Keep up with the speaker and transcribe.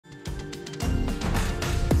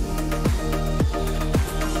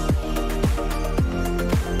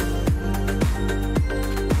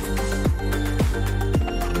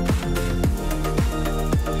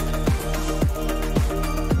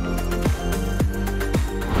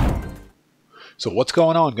So what's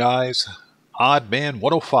going on, guys?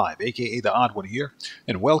 OddMan105, aka the Odd One here,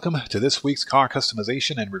 and welcome to this week's car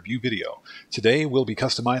customization and review video. Today we'll be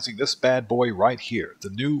customizing this bad boy right here, the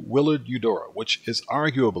new Willard Eudora, which is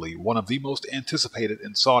arguably one of the most anticipated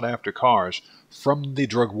and sought after cars from the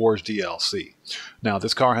Drug Wars DLC. Now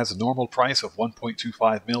this car has a normal price of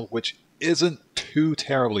 1.25 mil, which isn't too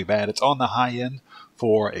terribly bad. It's on the high end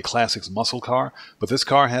for a classics muscle car, but this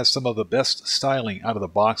car has some of the best styling out of the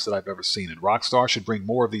box that I've ever seen, and Rockstar should bring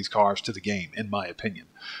more of these cars to the game, in my opinion.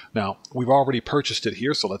 Now, we've already purchased it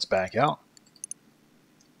here, so let's back out.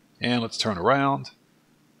 And let's turn around.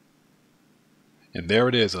 And there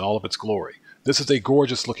it is in all of its glory. This is a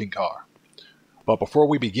gorgeous looking car. But before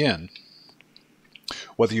we begin,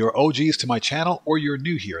 whether you're OGs to my channel or you're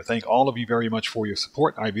new here, thank all of you very much for your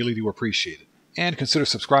support. I really do appreciate it. And consider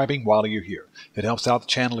subscribing while you're here. It helps out the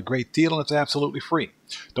channel a great deal and it's absolutely free.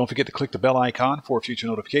 Don't forget to click the bell icon for future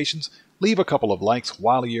notifications. Leave a couple of likes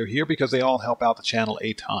while you're here because they all help out the channel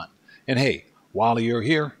a ton. And hey, while you're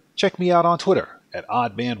here, check me out on Twitter at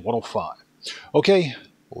OddMan105. Okay,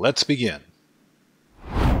 let's begin.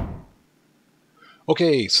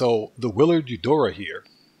 Okay, so the Willard Eudora here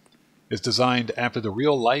is designed after the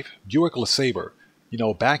real-life Buick Electra. You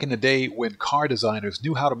know, back in the day when car designers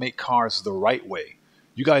knew how to make cars the right way.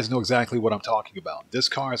 You guys know exactly what I'm talking about. This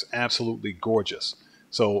car is absolutely gorgeous.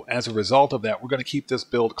 So as a result of that, we're going to keep this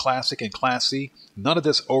build classic and classy. None of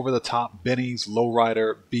this over-the-top Benny's,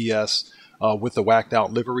 lowrider, BS with the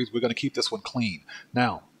whacked-out liveries. We're going to keep this one clean.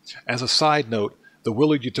 Now, as a side note, the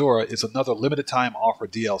Willard Eudora is another limited-time offer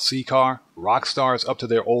DLC car. Rockstar is up to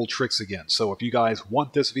their old tricks again. So if you guys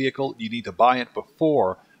want this vehicle, you need to buy it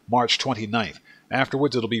before March 29th.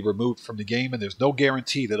 Afterwards, it'll be removed from the game, and there's no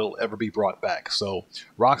guarantee that it'll ever be brought back. So,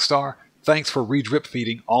 Rockstar, thanks for re-drip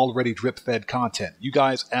feeding already drip-fed content. You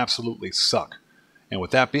guys absolutely suck. And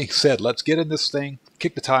with that being said, let's get in this thing,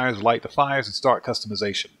 kick the tires, light the fires, and start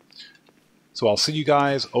customization. So I'll see you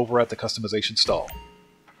guys over at the customization stall.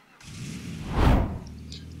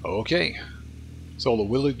 Okay, so the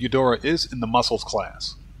Willard Eudora is in the muscles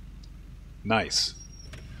class. Nice.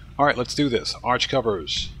 Alright, let's do this. Arch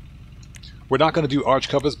covers. We're not going to do arch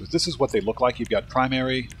covers, but this is what they look like. You've got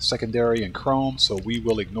primary, secondary, and chrome, so we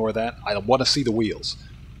will ignore that. I want to see the wheels.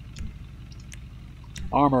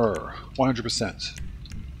 Armor, 100%.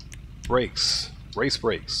 Brakes, race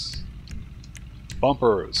brakes.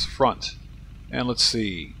 Bumpers, front. And let's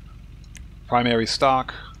see. Primary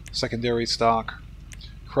stock, secondary stock,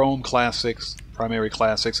 chrome classics, primary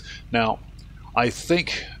classics. Now, I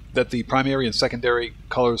think that the primary and secondary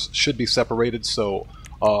colors should be separated, so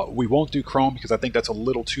we won't do chrome because I think that's a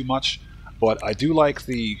little too much, but I do like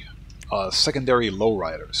the secondary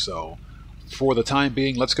lowrider, so for the time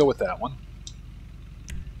being, let's go with that one.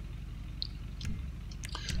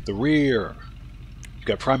 The rear, you've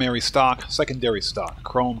got primary stock, secondary stock,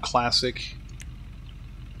 chrome classic,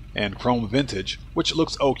 and chrome vintage, which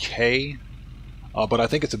looks okay, but I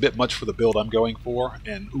think it's a bit much for the build I'm going for,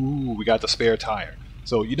 and ooh, we got the spare tire.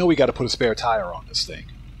 So you know we got to put a spare tire on this thing.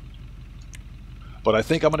 But I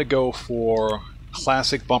think I'm going to go for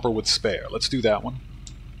classic bumper with spare. Let's do that one.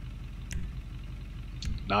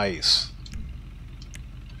 Nice.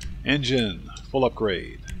 Engine, full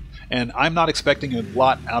upgrade. And I'm not expecting a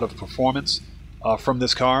lot out of performance from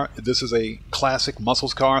this car. This is a classic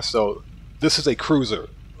muscles car, so this is a cruiser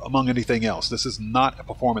among anything else. This is not a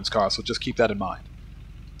performance car, so just keep that in mind.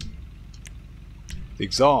 The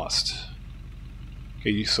exhaust.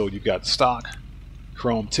 Okay, so you've got stock,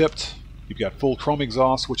 chrome tipped. You've got full chrome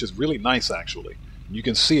exhaust, which is really nice, actually. You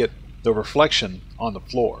can see it, the reflection on the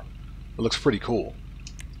floor. It looks pretty cool.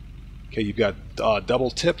 Okay, you've got double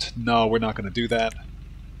tipped. No, we're not going to do that.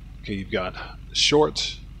 Okay, you've got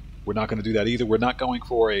short. We're not going to do that either. We're not going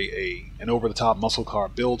for an over-the-top muscle car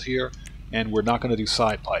build here, and we're not going to do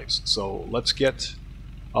side pipes. So let's get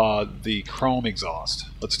the chrome exhaust.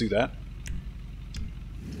 Let's do that.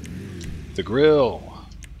 The grille.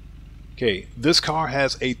 Okay, this car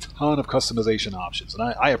has a ton of customization options, and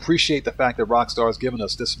I appreciate the fact that Rockstar has given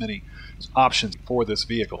us this many options for this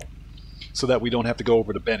vehicle so that we don't have to go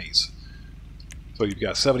over to Benny's. So you've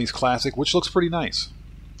got 70s Classic, which looks pretty nice.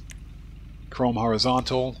 Chrome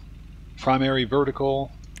horizontal, primary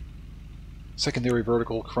vertical, secondary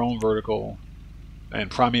vertical, chrome vertical,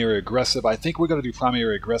 and primary aggressive. I think we're going to do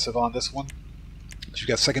primary aggressive on this one. But you've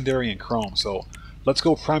got secondary and chrome, so let's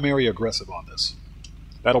go primary aggressive on this.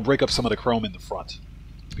 That'll break up some of the chrome in the front,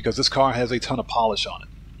 because this car has a ton of polish on it.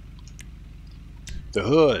 The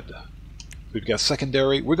hood. We've got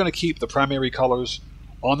secondary. We're going to keep the primary colors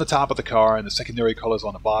on the top of the car and the secondary colors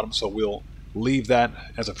on the bottom, so we'll leave that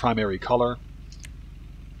as a primary color.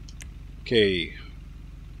 Okay.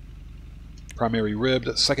 Primary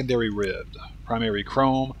ribbed, secondary ribbed, primary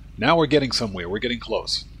chrome. Now we're getting somewhere. We're getting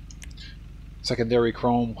close. Secondary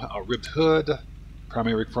chrome ribbed hood,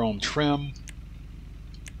 primary chrome trim.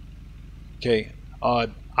 Okay,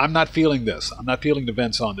 I'm not feeling this. I'm not feeling the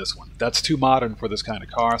vents on this one. That's too modern for this kind of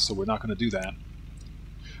car, so we're not going to do that.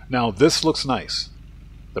 Now this looks nice.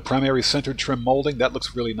 The primary centered trim molding, that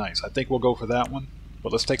looks really nice. I think we'll go for that one,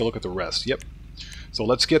 but let's take a look at the rest. Yep. So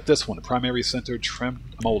let's get this one, primary centered trim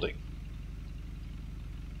molding.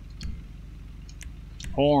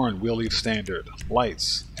 Horn, we'll leave standard.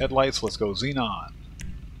 Lights, headlights, let's go xenon.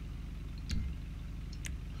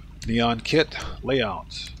 Neon kit,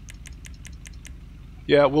 layout.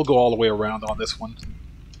 Yeah, we'll go all the way around on this one.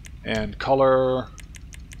 And color,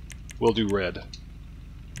 we'll do red.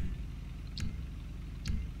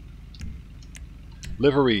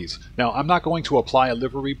 Liveries. Now, I'm not going to apply a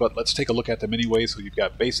livery, but let's take a look at them anyway. So you've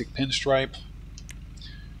got basic pinstripe.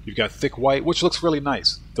 You've got thick white, which looks really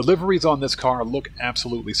nice. The liveries on this car look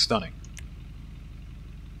absolutely stunning.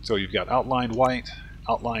 So you've got outlined white,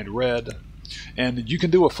 outlined red, and you can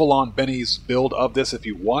do a full-on Benny's build of this if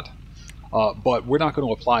you want, but we're not going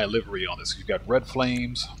to apply a livery on this. You've got red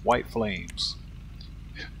flames, white flames,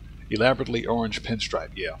 elaborately orange pinstripe,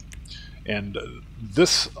 yeah. And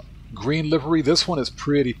this green livery, this one is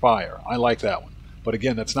pretty fire. I like that one. But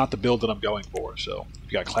again, that's not the build that I'm going for. So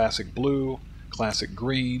you've got classic blue, classic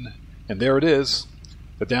green, and there it is,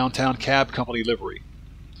 the Downtown Cab Company livery.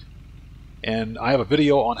 And I have a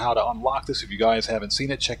video on how to unlock this. If you guys haven't seen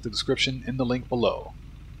it, check the description in the link below.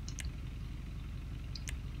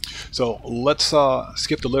 So let's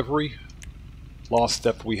skip the livery. Lost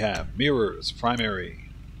depth we have. Mirrors, primary.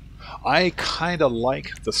 I kind of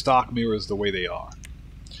like the stock mirrors the way they are.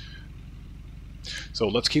 So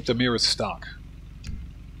let's keep the mirrors stock.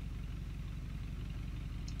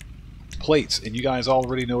 Plates, and you guys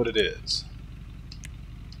already know what it is.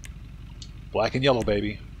 Black and yellow,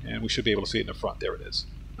 baby. And we should be able to see it in the front. There it is.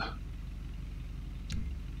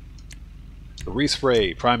 The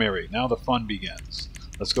respray, primary. Now the fun begins.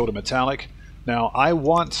 Let's go to metallic. Now I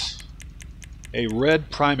want a red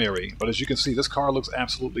primary, but as you can see, this car looks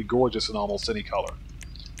absolutely gorgeous in almost any color.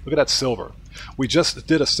 Look at that silver. We just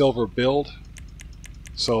did a silver build.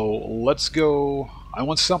 So let's go. I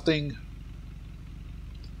want something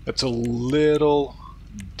that's a little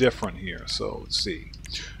different here. So let's see.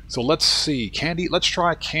 So let's see. Candy. Let's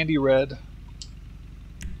try candy red.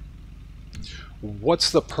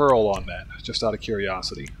 What's the pearl on that? Just out of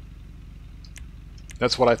curiosity.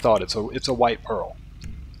 That's what I thought. It's a white pearl.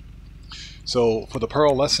 So for the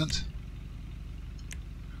pearlescent,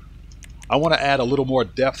 I want to add a little more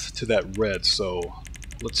depth to that red. So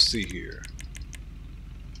let's see here.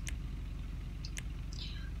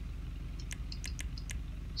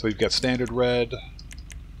 So you've got standard red.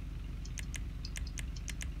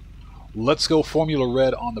 Let's go formula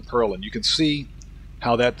red on the pearl, and you can see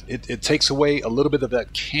how that it takes away a little bit of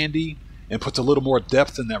that candy and puts a little more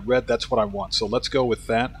depth in that red. That's what I want. So let's go with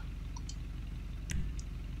that.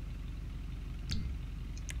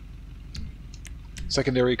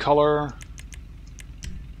 Secondary color.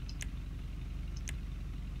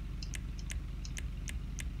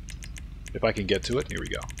 If I can get to it. Here we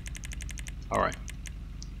go. All right.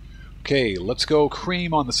 Okay, let's go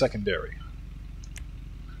cream on the secondary.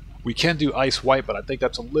 We can do ice white, but I think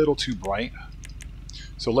that's a little too bright.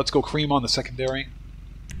 So let's go cream on the secondary.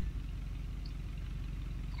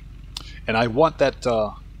 And I want that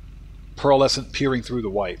pearlescent peering through the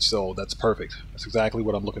white, so that's perfect. That's exactly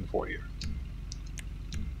what I'm looking for here.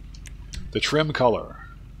 The trim color.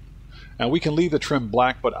 Now we can leave the trim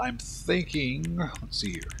black, but I'm thinking, let's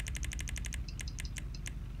see here.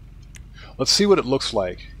 Let's see what it looks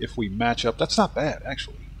like if we match up. That's not bad,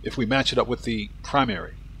 actually. If we match it up with the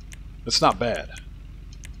primary. That's not bad.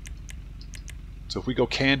 So if we go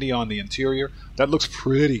candy on the interior, that looks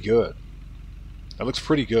pretty good. That looks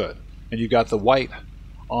pretty good. And you've got the white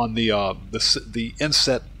on the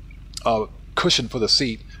inset cushion for the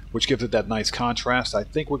seat, which gives it that nice contrast. I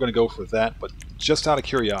think we're going to go for that, but just out of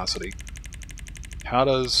curiosity, how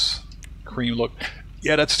does cream look?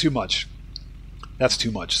 Yeah, that's too much. That's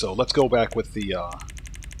too much. So let's go back with the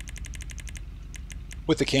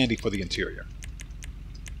candy for the interior.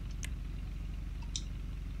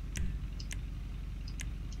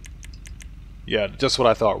 Yeah, just what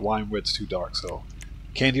I thought. Wine red's too dark, so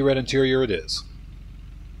candy red interior it is.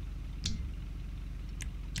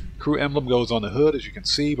 Crew emblem goes on the hood, as you can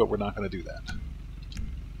see, but we're not going to do that.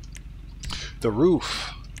 The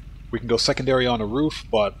roof. We can go secondary on the roof,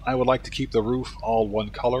 but I would like to keep the roof all one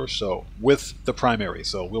color, so with the primary,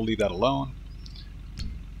 so we'll leave that alone.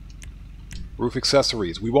 Roof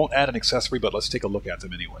accessories. We won't add an accessory, but let's take a look at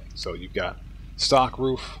them anyway. So you've got stock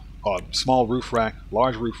roof, small roof rack,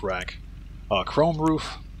 large roof rack, chrome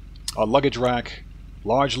roof, luggage rack,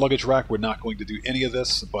 large luggage rack. We're not going to do any of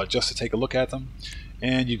this, but just to take a look at them.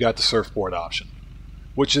 And you've got the surfboard option,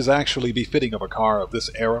 which is actually befitting of a car of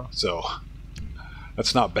this era, so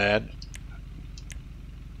that's not bad.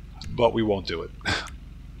 But we won't do it.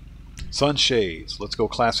 Sunshades. Let's go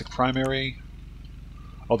classic primary.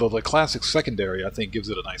 Although the classic secondary, I think, gives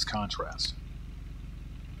it a nice contrast.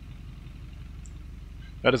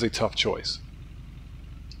 That is a tough choice.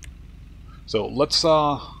 So let's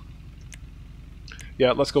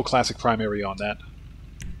let's go classic primary on that.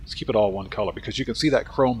 Let's keep it all one color because you can see that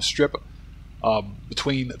chrome strip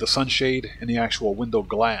between the sunshade and the actual window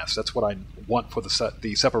glass. That's what I want for the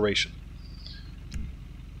separation.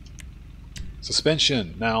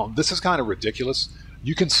 Suspension. Now, this is kind of ridiculous.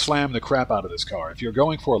 You can slam the crap out of this car. If you're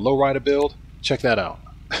going for a lowrider build, check that out.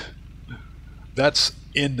 That's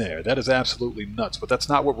in there. That is absolutely nuts, but that's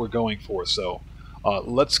not what we're going for. So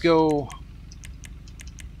let's go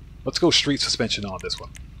street suspension on this one.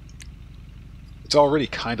 It's already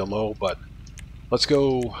kind of low, but let's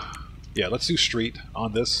go, let's do street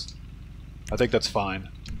on this. I think that's fine.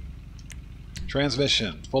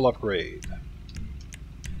 Transmission, full upgrade.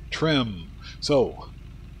 Trim. So,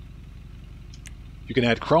 you can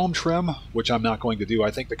add chrome trim, which I'm not going to do.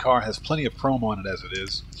 I think the car has plenty of chrome on it as it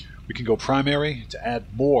is. We can go primary to add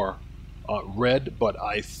more red, but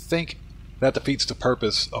I think that defeats the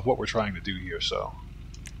purpose of what we're trying to do here. So,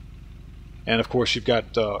 and of course you've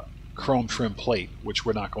got chrome trim plate, which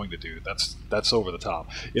we're not going to do. That's over the top.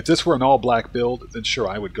 If this were an all-black build, then sure,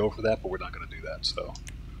 I would go for that, but we're not going to do that. So,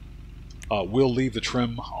 we'll leave the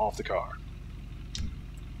trim off the car.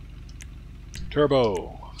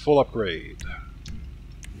 Turbo, full upgrade.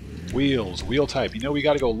 Wheels, wheel type. You know we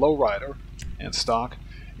got to go lowrider and stock.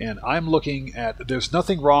 And I'm looking at, there's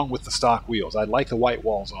nothing wrong with the stock wheels. I like the white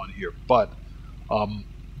walls on here, but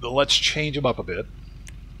let's change them up a bit.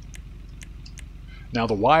 Now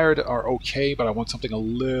the wired are okay, but I want something a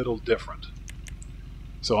little different.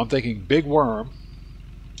 So I'm thinking big worm.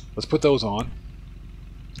 Let's put those on.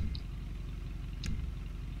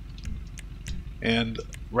 And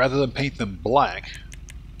rather than paint them black,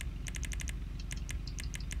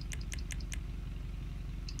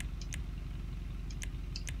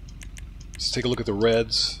 let's take a look at the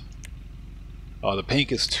reds. The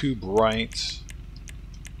pink is too bright.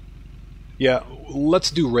 Yeah, let's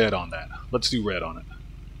do red on that. Let's do red on it.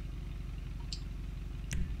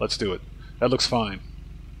 Let's do it. That looks fine.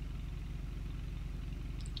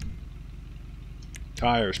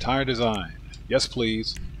 Tires, tire design. Yes,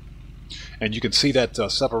 please. And you can see that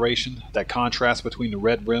separation, that contrast between the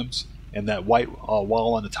red rims and that white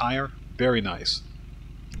wall on the tire. Very nice.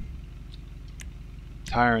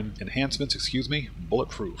 Tire enhancements, excuse me,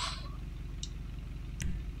 bulletproof.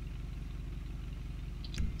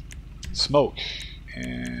 Smoke,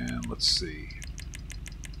 and let's see.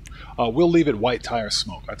 We'll leave it white tire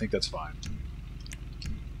smoke. I think that's fine.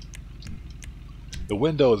 The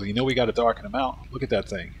windows, you know we got to darken them out. Look at that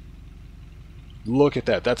thing. Look at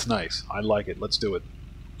that. That's nice. I like it. Let's do it.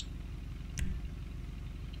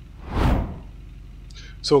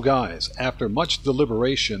 So guys, after much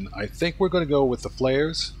deliberation, I think we're going to go with the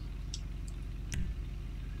flares.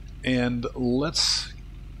 And let's,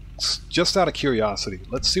 just out of curiosity,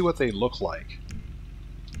 let's see what they look like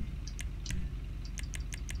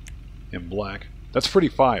in black. That's pretty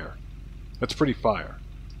fire. That's pretty fire.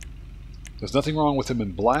 There's nothing wrong with them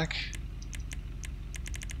in black.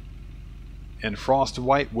 And frost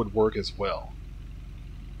white would work as well.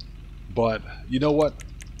 But you know what?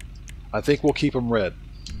 I think we'll keep them red.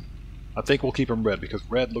 I think we'll keep them red because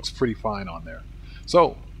red looks pretty fine on there.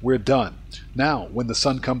 So we're done. Now when the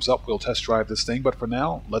sun comes up we'll test drive this thing, but for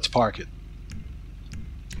now let's park it.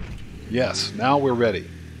 Yes, now we're ready.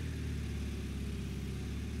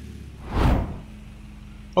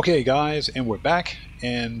 Okay guys, and we're back,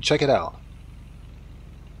 and check it out.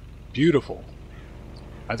 Beautiful.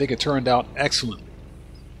 I think it turned out excellently.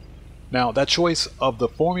 Now that choice of the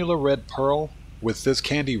Formula Red Pearl with this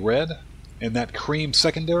candy red and that cream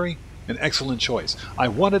secondary, an excellent choice. I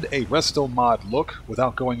wanted a Resto Mod look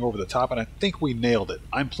without going over the top, and I think we nailed it.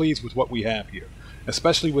 I'm pleased with what we have here,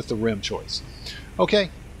 especially with the rim choice. Okay,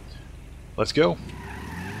 let's go.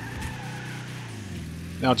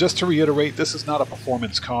 Now just to reiterate, this is not a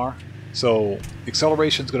performance car, so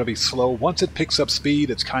acceleration is going to be slow. Once it picks up speed,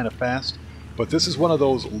 it's kind of fast. But this is one of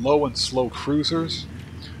those low and slow cruisers.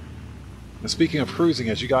 And speaking of cruising,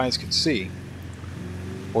 as you guys can see,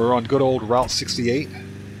 we're on good old Route 68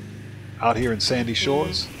 out here in Sandy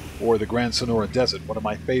Shores. or the Grand Sonora Desert, one of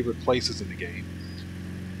my favorite places in the game.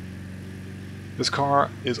 This car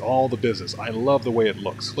is all the business. I love the way it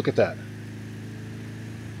looks. Look at that.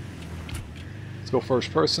 Let's go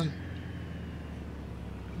first person.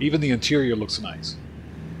 Even the interior looks nice.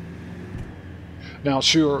 Now,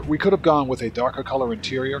 sure, we could have gone with a darker color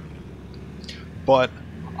interior, but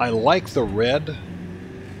I like the red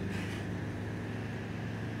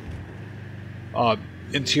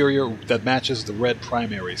interior that matches the red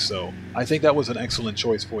primary, so I think that was an excellent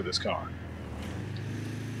choice for this car.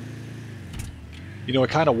 You know, it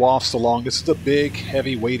kind of wafts along. This is a big,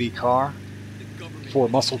 heavy, weighty car for a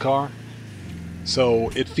muscle car, so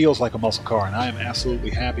it feels like a muscle car, and I am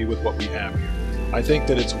absolutely happy with what we have here. I think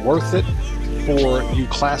that it's worth it for you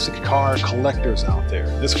classic car collectors out there.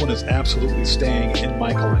 This one is absolutely staying in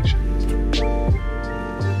my collection.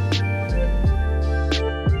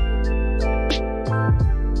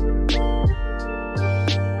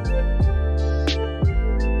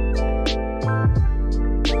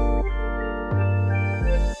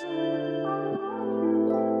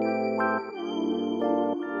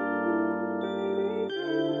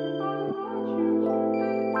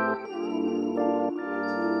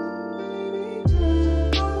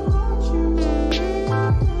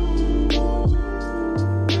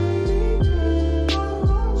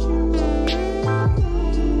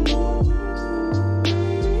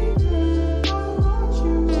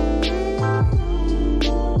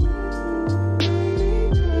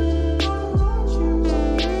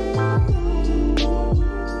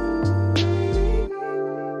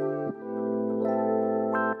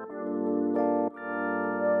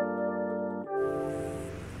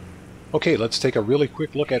 Okay, let's take a really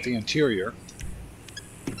quick look at the interior.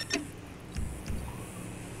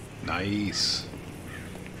 Nice.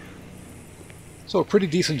 So a pretty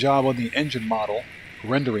decent job on the engine model,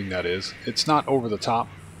 rendering that is. It's not over the top,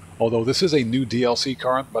 although this is a new DLC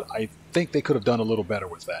car, but I think they could have done a little better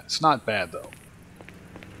with that. It's not bad though.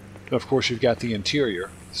 Of course, you've got the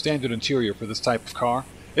interior, standard interior for this type of car.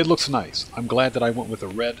 It looks nice. I'm glad that I went with a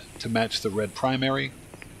red to match the red primary.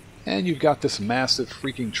 And you've got this massive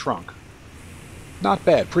freaking trunk. Not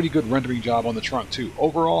bad. Pretty good rendering job on the trunk too.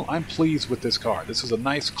 Overall, I'm pleased with this car. This is a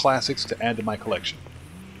nice classics to add to my collection.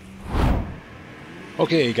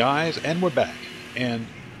 Okay guys, and we're back. And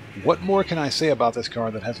what more can I say about this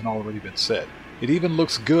car that hasn't already been said? It even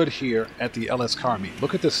looks good here at the LS Car Meet.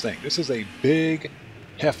 Look at this thing. This is a big,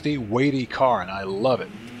 hefty, weighty car, and I love it.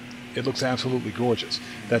 It looks absolutely gorgeous.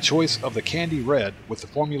 That choice of the candy red with the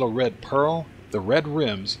Formula Red Pearl, the red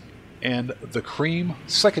rims, and the cream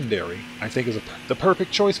secondary, I think is the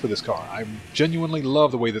perfect choice for this car. I genuinely love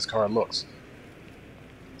the way this car looks.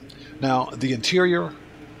 Now, the interior,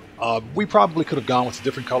 we probably could have gone with a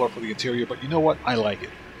different color for the interior, but you know what? I like it.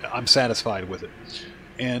 I'm satisfied with it.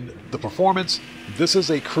 And the performance, this is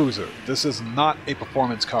a cruiser. This is not a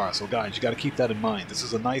performance car. So guys, you got to keep that in mind. This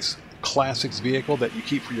is a nice classics vehicle that you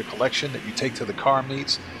keep for your collection, that you take to the car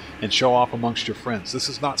meets and show off amongst your friends. This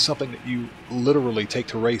is not something that you literally take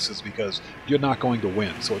to races because you're not going to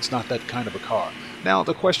win, so it's not that kind of a car. Now,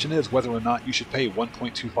 the question is whether or not you should pay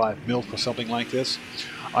 1.25 mil for something like this.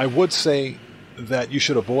 I would say that you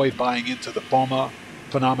should avoid buying into the FOMA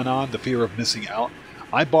phenomenon, the fear of missing out.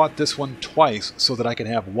 I bought this one twice so that I can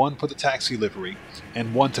have one for the taxi livery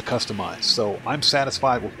and one to customize. So I'm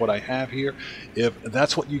satisfied with what I have here. If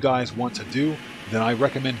that's what you guys want to do, then I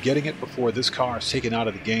recommend getting it before this car is taken out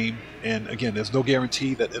of the game. And again, there's no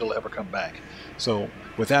guarantee that it'll ever come back. So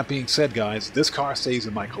with that being said, guys, this car stays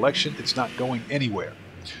in my collection. It's not going anywhere.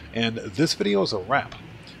 And this video is a wrap.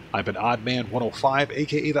 I've been OddMan105,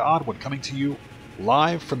 aka The Odd One, coming to you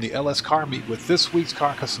live from the LS Car Meet with this week's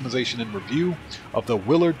car customization and review of the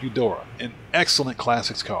Willard Eudora, an excellent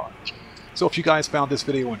classics car. So if you guys found this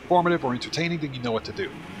video informative or entertaining, then you know what to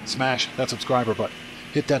do. Smash that subscriber button,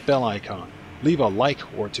 hit that bell icon, leave a like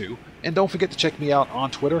or two, and don't forget to check me out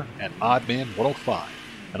on Twitter at OddMan105.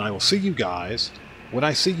 And I will see you guys when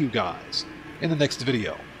I see you guys in the next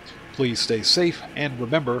video. Please stay safe, and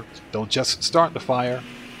remember, don't just start the fire,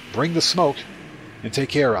 bring the smoke, and take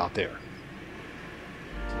care out there.